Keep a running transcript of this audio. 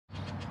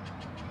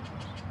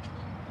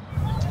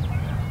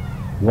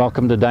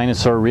Welcome to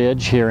Dinosaur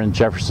Ridge here in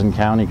Jefferson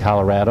County,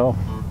 Colorado.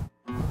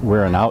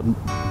 We're an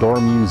outdoor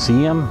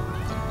museum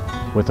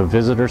with a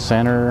visitor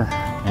center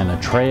and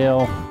a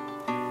trail.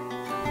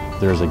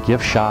 There's a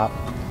gift shop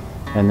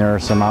and there are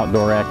some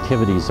outdoor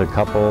activities, a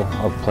couple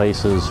of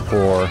places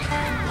for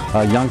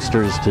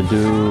youngsters to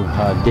do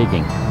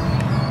digging.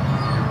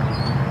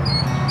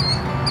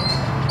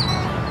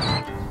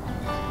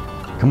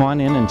 Come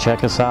on in and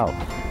check us out.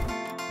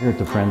 Here at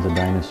the Friends of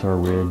Dinosaur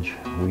Ridge,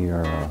 we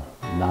are a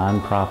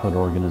non-profit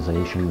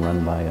organization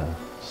run by a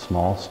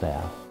small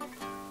staff.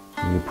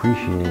 We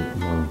appreciate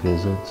your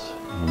visits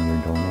and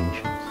your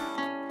donations.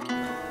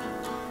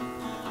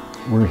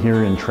 We're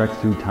here in Trek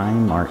Through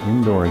Time, our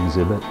indoor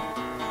exhibit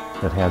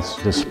that has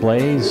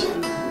displays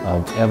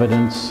of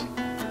evidence,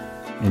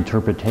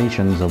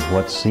 interpretations of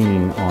what's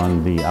seen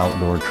on the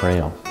outdoor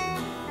trail.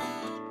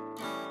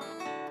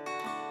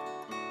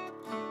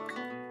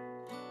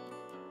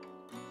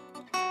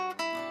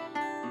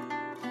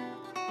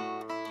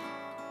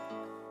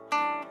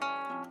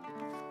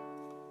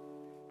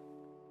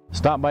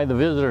 Stop by the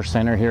Visitor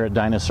Center here at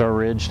Dinosaur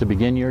Ridge to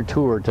begin your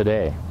tour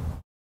today.